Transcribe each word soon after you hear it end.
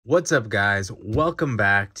What's up, guys? Welcome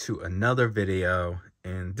back to another video,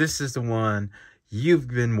 and this is the one you've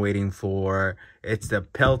been waiting for. It's the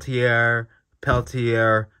Peltier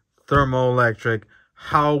Thermoelectric.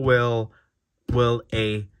 How will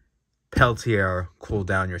a Peltier cool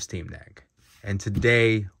down your Steam Deck? And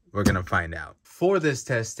today we're gonna find out. For this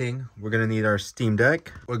testing, we're gonna need our Steam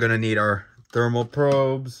Deck. We're gonna need our thermal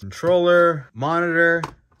probes, controller, monitor,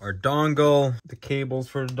 our dongle, the cables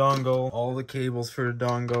for the dongle, all the cables for the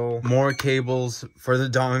dongle, more cables for the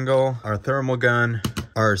dongle, our thermal gun,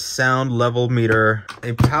 our sound level meter,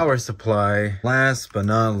 a power supply, last but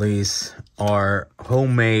not least, our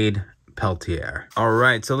homemade Peltier. All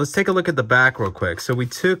right, so let's take a look at the back real quick. So we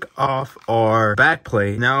took off our back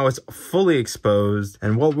plate. Now it's fully exposed.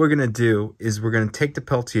 And what we're gonna do is we're gonna take the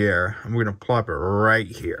Peltier and we're gonna plop it right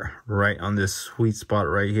here, right on this sweet spot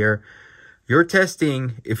right here. Your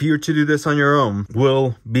testing, if you were to do this on your own,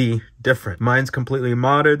 will be different. Mine's completely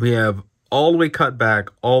modded. We have all the way cut back,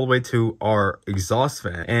 all the way to our exhaust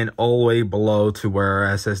fan, and all the way below to where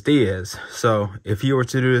our SSD is. So if you were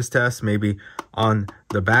to do this test, maybe on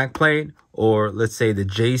the back plate, or let's say the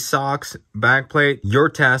JSOX back plate, your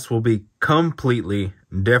test will be completely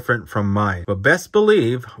different from mine. But best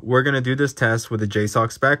believe we're gonna do this test with the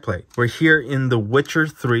JSOX back plate. We're here in the Witcher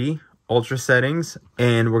 3 Ultra settings,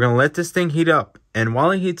 and we're gonna let this thing heat up. And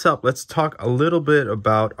while it heats up, let's talk a little bit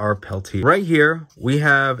about our Peltier. Right here, we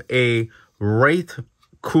have a Wraith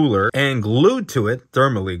cooler, and glued to it,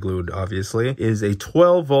 thermally glued obviously, is a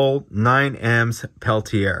 12 volt 9 amps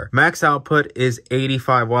Peltier. Max output is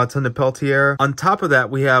 85 watts on the Peltier. On top of that,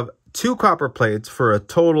 we have two copper plates for a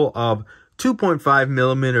total of 2.5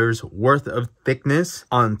 millimeters worth of thickness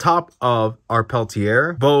on top of our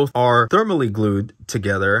Peltier. Both are thermally glued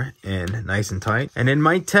together and nice and tight. And in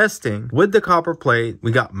my testing with the copper plate,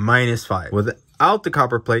 we got -5. Without the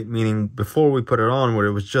copper plate, meaning before we put it on, where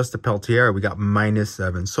it was just a Peltier, we got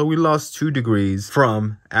 -7. So we lost 2 degrees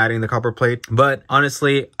from adding the copper plate. But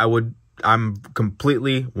honestly, I'm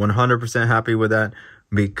completely 100% happy with that,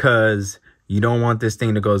 because you don't want this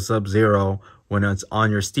thing to go sub-zero when it's on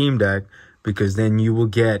your Steam Deck, because then you will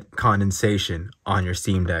get condensation on your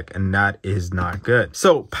Steam Deck, and that is not good.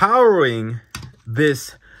 So powering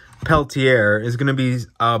this Peltier is going to be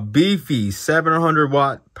a beefy 700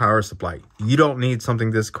 watt power supply. You don't need something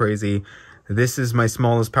this crazy. This is my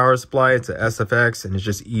smallest power supply. It's a SFX, and it's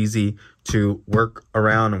just easy to work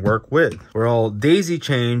around and work with. We're all daisy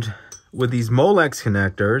chained with these Molex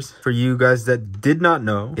connectors. For you guys that did not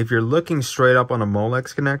know, if you're looking straight up on a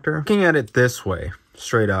Molex connector, looking at it this way,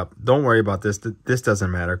 straight up, don't worry about this. This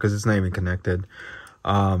doesn't matter because it's not even connected.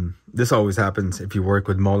 This always happens if you work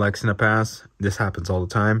with Molex in the past. This happens all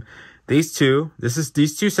the time. These two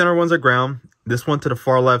center ones are ground. This one to the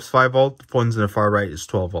far left is 5 volt. The one to the far right is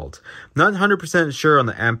 12 volts. Not 100% sure on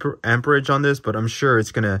the amperage on this, but I'm sure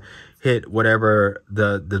it's gonna hit whatever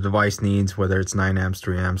the device needs, whether it's 9 amps,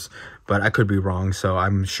 3 amps. But I could be wrong, so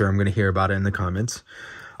I'm sure I'm gonna hear about it in the comments.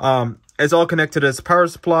 It's all connected as power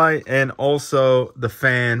supply, and also the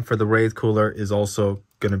fan for the Wraith cooler is also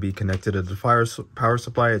going to be connected to the power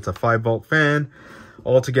supply. It's a 5 volt fan.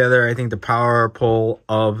 Altogether, I think the power pull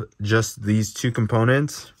of just these two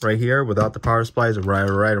components right here without the power supply is right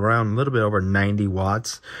around a little bit over 90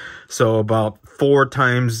 watts. So about 4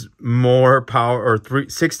 times more power, or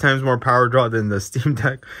 6 times more power draw than the Steam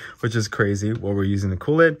Deck, which is crazy what we're using to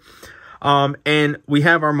cool it. And we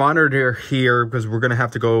have our monitor here because we're going to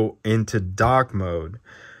have to go into dock mode.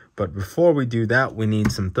 But before we do that, we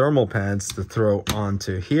need some thermal pads to throw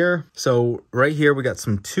onto here. So right here, we got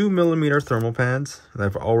some 2 millimeter thermal pads that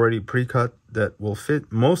I've already pre-cut that will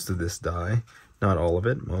fit most of this die. Not all of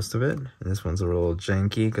it, most of it. And this one's a little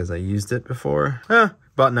janky because I used it before.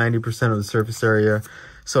 About 90% of the surface area.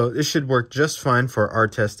 So this should work just fine for our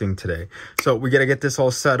testing today. So we got to get this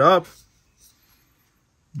all set up.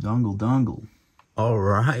 Dongle. All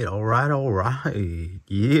right.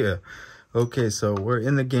 Yeah. Okay, so we're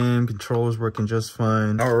in the game. Controller's working just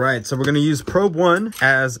fine. All right, so we're going to use probe 1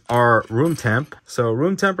 as our room temp. So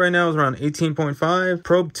room temp right now is around 18.5.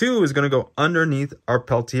 Probe 2 is going to go underneath our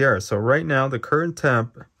Peltier. So right now, the current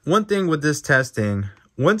temp. One thing with this testing,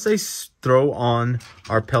 once I throw on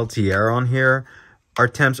our Peltier on here, our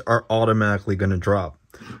temps are automatically going to drop.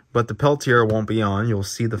 But the Peltier won't be on. You'll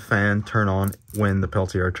see the fan turn on when the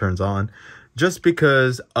Peltier turns on, just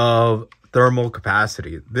because of thermal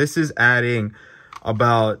capacity. This is adding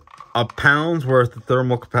about a pound's worth of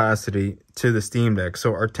thermal capacity to the Steam Deck,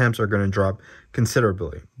 so our temps are going to drop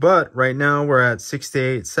considerably. But right now we're at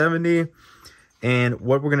 68, 70, and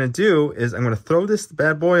what we're going to do is I'm going to throw this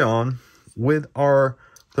bad boy on with our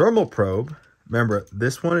thermal probe. Remember,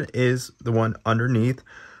 this one is the one underneath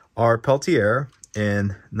our Peltier.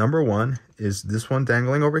 And number one is this one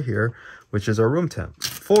dangling over here, which is our room temp.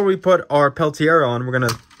 Before we put our Peltier on, we're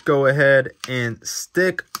gonna go ahead and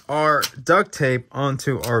stick our duct tape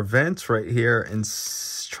onto our vents right here and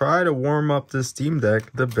try to warm up the steam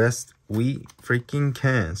deck the best we freaking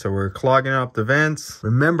can. So we're clogging up the vents.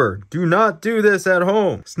 Remember, do not do this at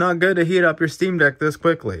home. It's not good to heat up your steam deck this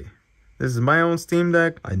quickly. This is my own Steam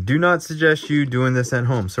Deck. I do not suggest you doing this at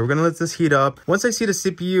home. So we're gonna let this heat up. Once I see the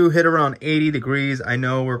CPU hit around 80 degrees, I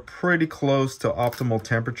know we're pretty close to optimal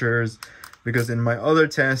temperatures, because in my other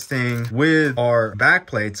testing with our back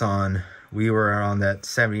plates on, we were around that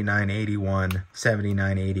 7981,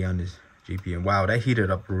 7980 on this GPU. Wow, that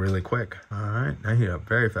heated up really quick. All right, that heated up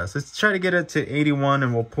very fast. Let's try to get it to 81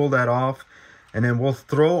 and we'll pull that off. And then we'll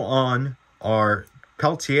throw on our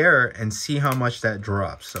Peltier and see how much that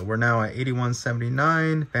drops. So we're now at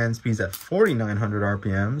 8179, fan speed's at 4900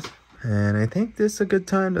 RPMs. And I think this is a good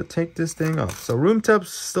time to take this thing off. So room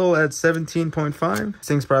temp's still at 17.5. This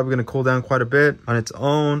thing's probably gonna cool down quite a bit on its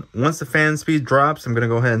own. Once the fan speed drops, I'm gonna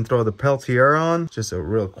go ahead and throw the Peltier on. Just a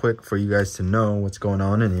real quick for you guys to know what's going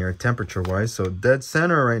on in here temperature wise. So dead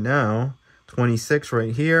center right now, 26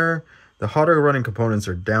 right here. The hotter running components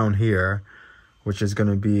are down here, which is going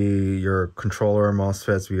to be your controller,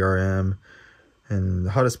 MOSFETs, VRM. And the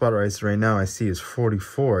hottest spot right now I see is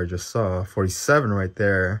 44. I just saw 47 right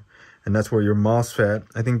there. And that's where your MOSFET,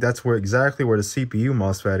 I think that's where exactly where the CPU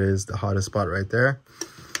MOSFET is, the hottest spot right there.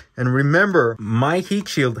 And remember, my heat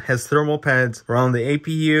shield has thermal pads around the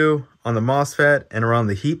APU, on the MOSFET, and around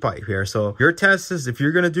the heat pipe here. So your test is, if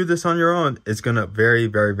you're going to do this on your own, it's going to vary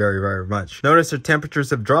very much. Notice the temperatures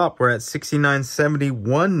have dropped. We're at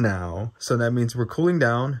 6971 now. So that means we're cooling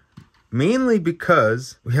down, mainly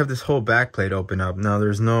because we have this whole back plate open up. Now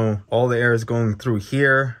there's all the air is going through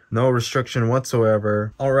here, no restriction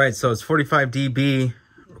whatsoever. All right, so it's 45 dB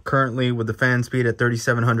currently with the fan speed at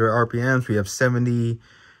 3700 RPMs. We have 70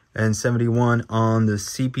 and 71 on the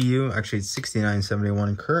CPU. Actually, it's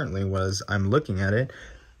 6971 currently I'm looking at it.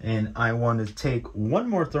 And I want to take one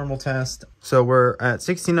more thermal test. So we're at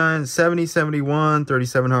 69, 70, 71,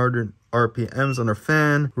 3700 RPMs on our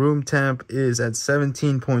fan. Room temp is at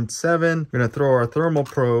 17.7. We're gonna throw our thermal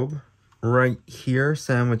probe right here,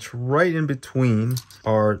 sandwiched right in between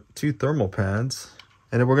our two thermal pads.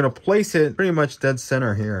 And then we're gonna place it pretty much dead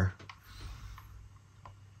center here.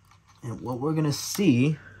 And what we're gonna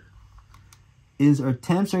see is our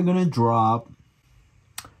temps are gonna drop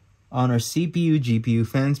on our CPU, GPU.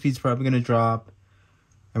 Fan speed's probably gonna drop.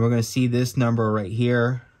 And we're gonna see this number right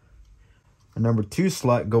here, a number 2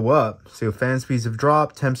 slot, go up. So fan speeds have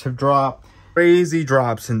dropped, temps have dropped. Crazy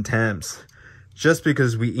drops in temps, just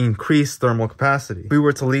because we increased thermal capacity. If we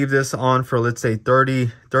were to leave this on for, let's say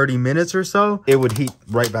 30 minutes or so, it would heat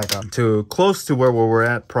right back up to close to where we were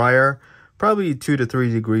at prior, probably 2 to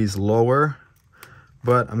 3 degrees lower.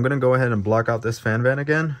 But I'm gonna go ahead and block out this fan vent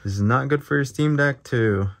again. This is not good for your Steam Deck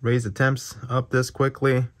to raise the temps up this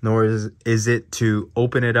quickly, nor is it to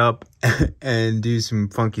open it up and do some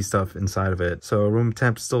funky stuff inside of it. So room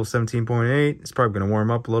temp is still 17.8. It's probably gonna warm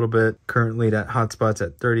up a little bit. Currently that hotspot's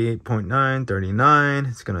at 38.9, 39.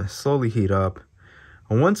 It's gonna slowly heat up.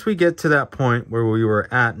 And once we get to that point where we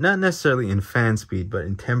were at, not necessarily in fan speed, but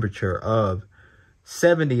in temperature of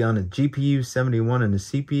 70 on the GPU, 71 on the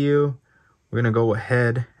CPU, we're gonna go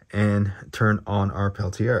ahead and turn on our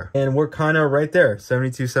Peltier. And we're kind of right there,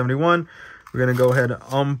 72, 71. We're gonna go ahead and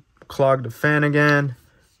unclog the fan again.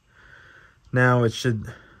 Now it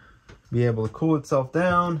should be able to cool itself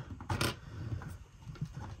down.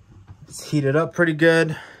 It's heated up pretty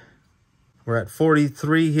good. We're at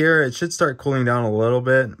 43 here. It should start cooling down a little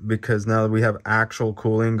bit because now that we have actual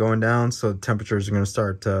cooling going down, so temperatures are gonna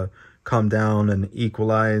start to come down and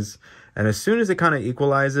equalize. And as soon as it kind of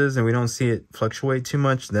equalizes and we don't see it fluctuate too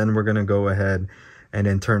much, then we're going to go ahead and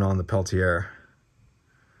then turn on the Peltier.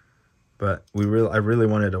 But I really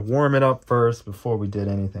wanted to warm it up first before we did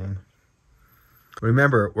anything.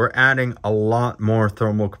 Remember, we're adding a lot more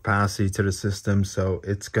thermal capacity to the system, so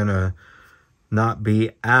it's going to not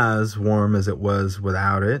be as warm as it was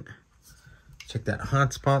without it. Check that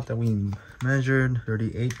hotspot that we measured,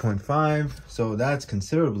 38.5. So that's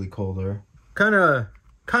considerably colder. Kind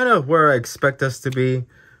of where I expect us to be,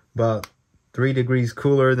 about 3 degrees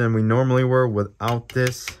cooler than we normally were without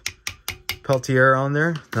this Peltier on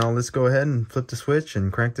there. Now let's go ahead and flip the switch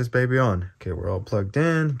and crank this baby on. Okay, we're all plugged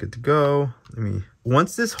in, good to go. Let me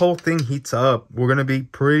once this whole thing heats up, we're going to be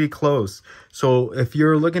pretty close. So if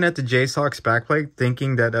you're looking at the JSOX backplate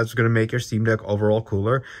thinking that that's going to make your Steam Deck overall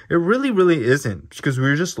cooler, it really isn't, because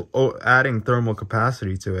we're just adding thermal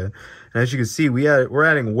capacity to it. And as you can see, we're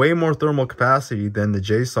adding way more thermal capacity than the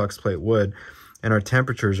JSOX plate would. And our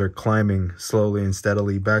temperatures are climbing slowly and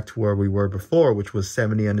steadily back to where we were before, which was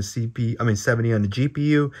 70 on the CPU. I mean, 70 on the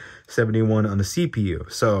GPU, 71 on the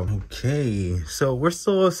CPU. So, okay. So we're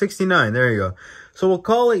still at 69. There you go. So we'll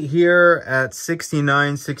call it here at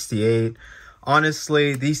 69, 68.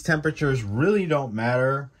 Honestly, these temperatures really don't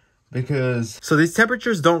matter these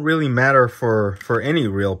temperatures don't really matter for any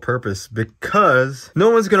real purpose, because no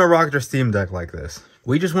one's going to rock their Steam Deck like this.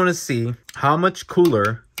 We just want to see how much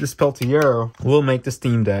cooler this Peltier will make the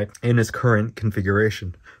Steam Deck in its current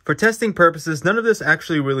configuration. For testing purposes, none of this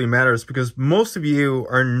actually really matters, because most of you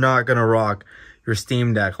are not going to rock your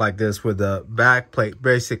Steam Deck like this with the back plate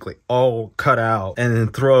basically all cut out and then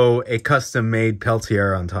throw a custom-made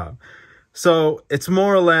Peltier on top. So it's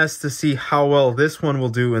more or less to see how well this one will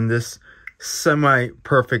do in this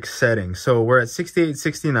semi-perfect setting. So we're at 68,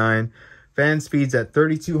 69. Fan speed's at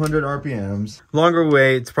 3,200 RPMs. Longer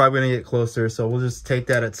way, it's probably going to get closer. So we'll just take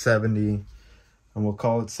that at 70. And we'll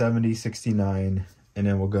call it 70, 69. And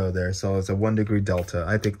then we'll go there. So it's a 1 degree delta.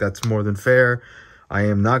 I think that's more than fair. I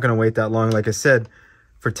am not going to wait that long. Like I said,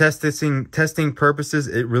 for testing purposes,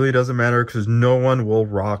 it really doesn't matter, because no one will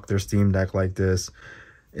rock their Steam Deck like this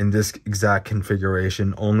in this exact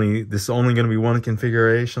configuration. This is only going to be one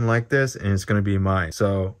configuration like this, and it's going to be mine.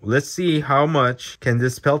 So let's see how much can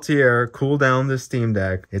this Peltier cool down this Steam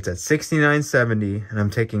Deck. It's at 6970, and I'm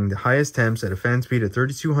taking the highest temps at a fan speed of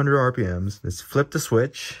 3,200 RPMs. Let's flip the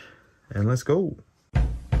switch and let's go.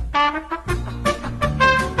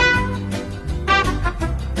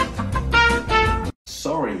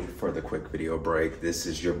 Sorry for the quick video break. This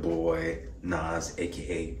is your boy Nas,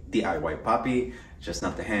 aka DIY Poppy. Just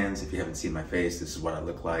not the hands. If you haven't seen my face, this is what I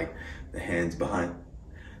look like. The hands behind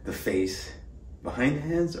the face, behind the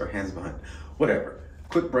hands, or hands behind, whatever.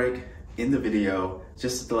 Quick break in the video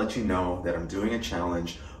just to let you know that I'm doing a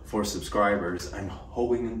challenge for subscribers. I'm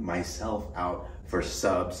hoeing myself out for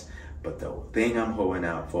subs, but the thing I'm hoeing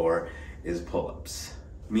out for is pull-ups.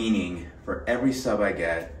 Meaning, for every sub I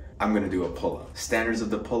get, I'm gonna do a pull-up. Standards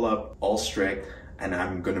of the pull-up, all strict, and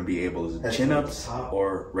I'm gonna be able to chin-ups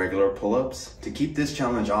or regular pull-ups. To keep this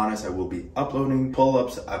challenge honest, I will be uploading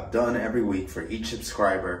pull-ups I've done every week for each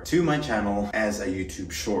subscriber to my channel as a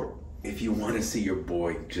YouTube short. If you wanna see your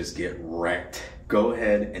boy just get wrecked, go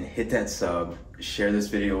ahead and hit that sub, share this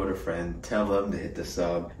video with a friend, tell them to hit the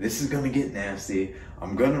sub. This is gonna get nasty.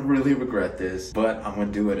 I'm gonna really regret this, but I'm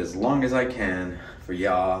gonna do it as long as I can for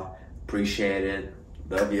y'all. Appreciate it.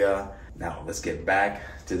 Love ya. Now let's get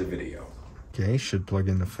back to the video. Okay, should plug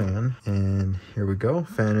in the fan, and here we go.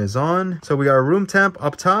 Fan is on. So we got a room temp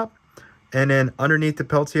up top, and then underneath the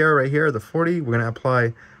Peltier right here, the 40, we're gonna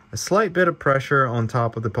apply a slight bit of pressure on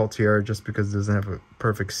top of the Peltier, just because it doesn't have a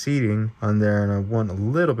perfect seating on there, and I want a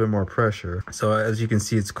little bit more pressure. So as you can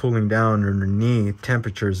see, it's cooling down underneath.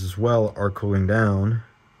 Temperatures as well are cooling down.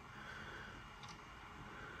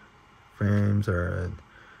 Frames are at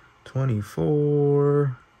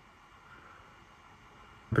 24.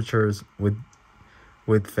 Temperatures with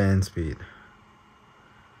fan speed.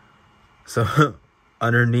 So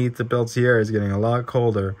underneath the Peltier is getting a lot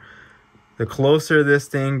colder. The closer this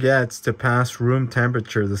thing gets to past room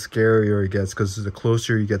temperature, the scarier it gets, because the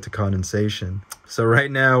closer you get to condensation. So right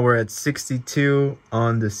now we're at 62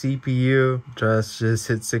 on the CPU. Just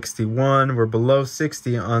hit 61. We're below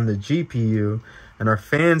 60 on the GPU. And our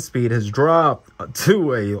fan speed has dropped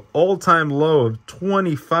to a all-time low of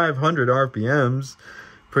 2,500 RPMs.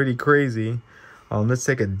 Pretty crazy. Let's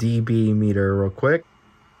take a dB meter real quick.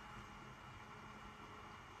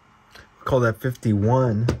 Call that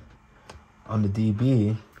 51 on the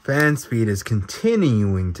dB. Fan speed is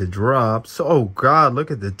continuing to drop. So, oh God,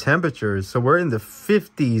 look at the temperatures. So we're in the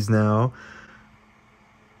 50s now.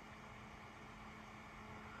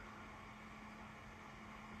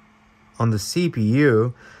 On the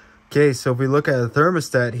CPU. Okay, so if we look at the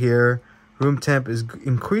thermostat here, room temp is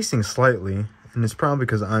increasing slightly, and it's probably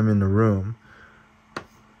because I'm in the room.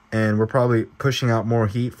 And we're probably pushing out more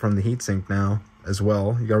heat from the heatsink now as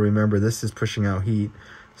well. You gotta remember, this is pushing out heat.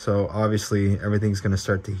 So obviously everything's gonna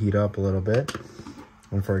start to heat up a little bit.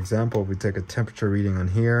 And for example, if we take a temperature reading on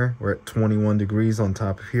here, we're at 21 degrees on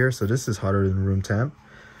top of here. So this is hotter than room temp.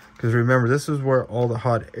 Because remember, this is where all the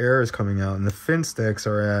hot air is coming out, and the fin sticks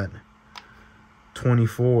are at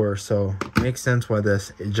 24, so it makes sense why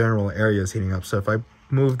this general area is heating up. So if I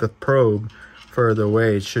move the probe further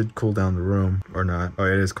away, it should cool down the room. Or not. Oh,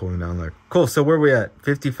 it is cooling down. Look. Cool. So where are we at?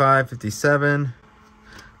 55, 57.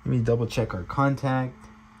 Let me double check our contact.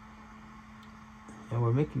 Yeah,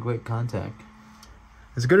 we're making great contact.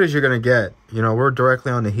 As good as you're going to get. You know, we're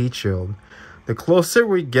directly on the heat shield. The closer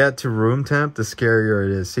we get to room temp, the scarier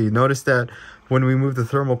it is. So you notice that when we move the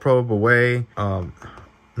thermal probe away,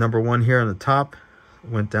 number 1 here on the top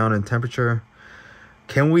went down in temperature.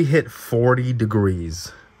 Can we hit 40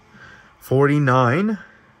 degrees? 49?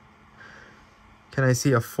 Can I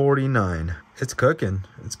see a 49? It's cooking.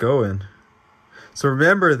 It's going. So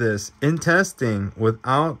remember this. In testing,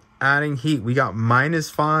 without adding heat, we got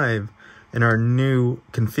 -5 in our new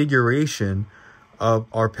configuration of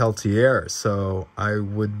our Peltier. So I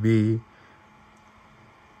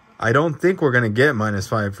don't think we're going to get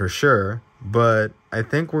 -5 for sure, but I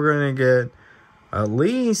think we're going to get at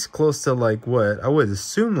least close to like what? I would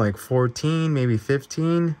assume like 14, maybe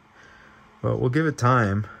 15, but we'll give it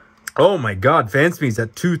time. Oh my God, fan speed's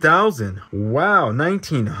at 2000. Wow,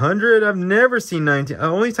 1900? I've never seen 19. The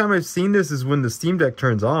only time I've seen this is when the Steam Deck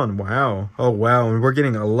turns on. Wow. Oh wow, and we're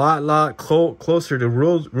getting a lot closer to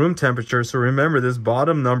room temperature. So remember this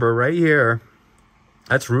bottom number right here.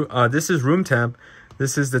 That's this is room temp.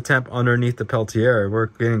 This is the temp underneath the Peltier. We're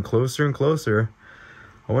getting closer and closer.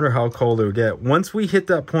 I wonder how cold it would get. Once we hit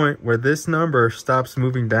that point where this number stops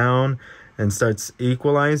moving down and starts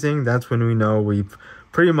equalizing, that's when we know we've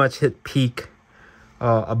pretty much hit peak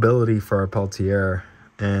ability for our Peltier.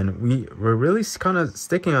 And we're really kind of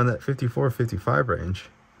sticking on that 54, 55 range.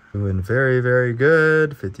 Doing very, very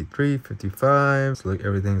good. 53, 55. Look,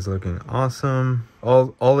 everything's looking awesome.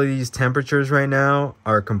 All of these temperatures right now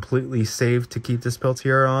are completely safe to keep this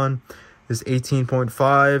Peltier on. This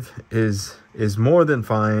 18.5 is more than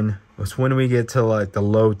fine. It's when we get to like the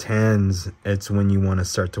low 10s, it's when you want to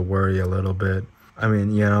start to worry a little bit. I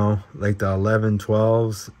mean, you know, like the 11,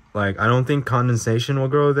 12s, like I don't think condensation will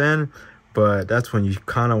grow then, but that's when you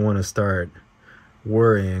kind of want to start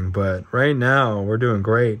worrying. But right now we're doing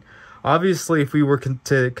great. Obviously, if we were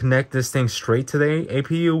to connect this thing straight to the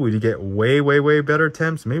APU, we'd get way better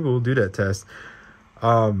temps. Maybe we'll do that test.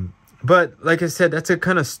 But like I said, that's a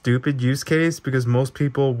kind of stupid use case because most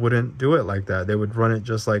people wouldn't do it like that. They would run it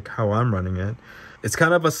just like how I'm running it. It's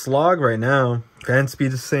kind of a slog right now. Fan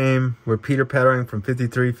speed the same. We're pitter-pattering from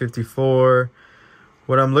 53, 54.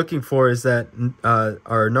 What I'm looking for is that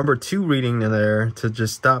our number 2 reading in there to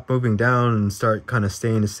just stop moving down and start kind of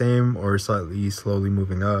staying the same or slightly slowly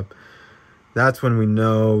moving up. That's when we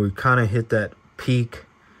know we kind of hit that peak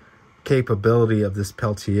capability of this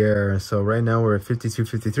Peltier. So right now we're at 52,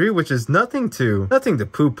 53, which is nothing to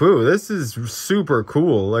poo-poo. This is super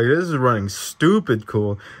cool. Like, this is running stupid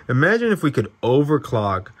cool. Imagine if we could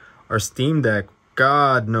overclock our Steam Deck.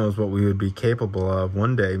 God knows what we would be capable of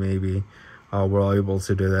one day. Maybe we're all able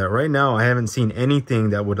to do that. Right now I haven't seen anything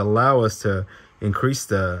that would allow us to increase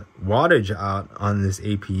the wattage out on this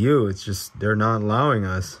APU. It's just they're not allowing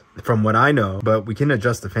us from what I know, but we can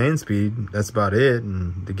adjust the fan speed. That's about it,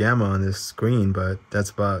 and the gamma on this screen, but that's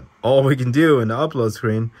about all we can do in the upload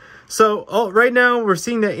screen. So right now we're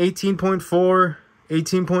seeing that 18.4,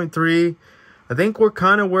 18.3. I think we're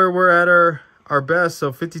kind of where we're at our best.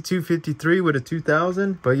 So 52, 53 with a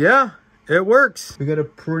 2000. But yeah, it works. We got a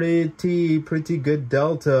pretty good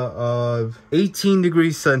delta of 18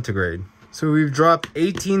 degrees centigrade. So we've dropped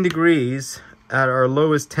 18 degrees at our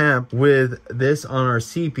lowest temp with this on our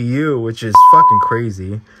CPU, which is fucking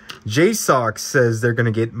crazy. JSOC says they're going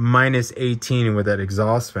to get -18 with that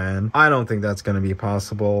exhaust fan. I don't think that's going to be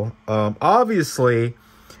possible. Obviously,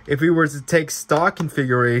 if we were to take stock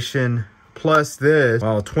configuration plus this,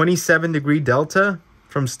 well, 27 degree delta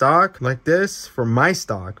from stock like this, from my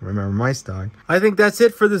stock, remember my stock. I think that's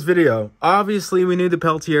it for this video. Obviously, we knew the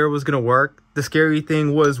Peltier was going to work. The scary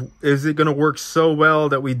thing was, is it going to work so well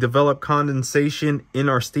that we develop condensation in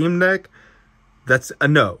our Steam Deck? That's a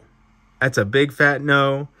no. That's a big fat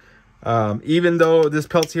no. Even though this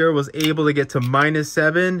Peltier was able to get to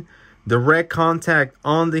 -7, direct contact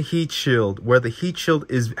on the heat shield, where the heat shield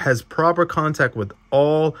has proper contact with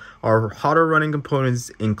all our hotter running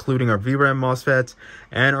components, including our VRAM MOSFETs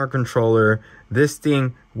and our controller, this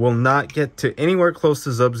thing will not get to anywhere close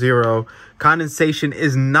to sub-zero. Condensation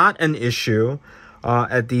is not an issue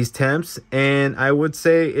at these temps, and I would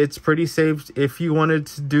say it's pretty safe if you wanted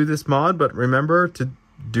to do this mod. But remember to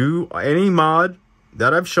do any mod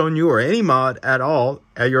that I've shown you, or any mod at all,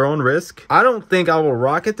 at your own risk. I don't think I will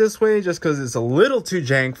rock it this way just because it's a little too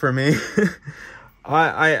jank for me.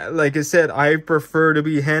 I like I said, I prefer to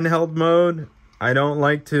be handheld mode. I don't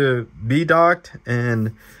like to be docked,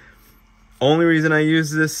 and only reason I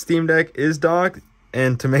use this Steam Deck is docked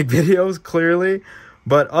and to make videos, clearly.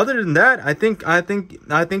 But other than that, I think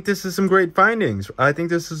this is some great findings. I think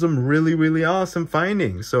this is some really awesome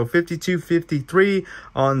findings. So 5253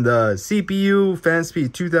 on the CPU, fan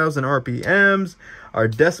speed 2000 RPMs. Our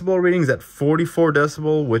decibel readings at 44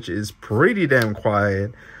 decibel, which is pretty damn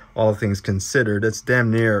quiet, all things considered. It's damn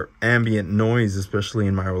near ambient noise, especially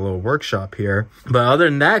in my little workshop here. But other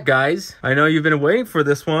than that, guys, I know you've been waiting for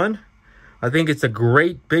this one. I think it's a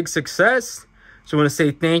great big success. So I want to say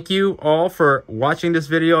thank you all for watching this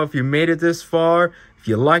video. If you made it this far, if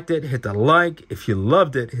you liked it, hit the like. If you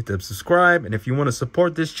loved it, hit the subscribe. And if you want to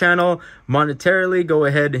support this channel monetarily, go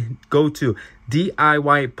ahead and go to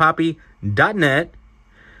DIYpoppy.net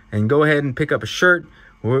and go ahead and pick up a shirt.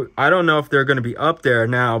 I don't know if they're going to be up there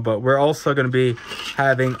now, but we're also going to be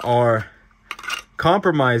having our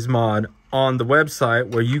compromise mod on the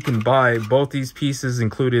website where you can buy both these pieces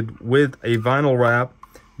included with a vinyl wrap.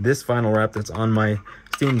 This vinyl wrap that's on my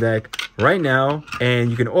Steam Deck right now, and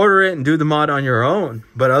you can order it and do the mod on your own.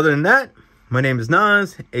 But other than that, my name is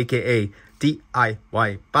Nas, aka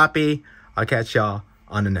DIY Poppy. I'll catch y'all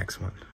on the next one.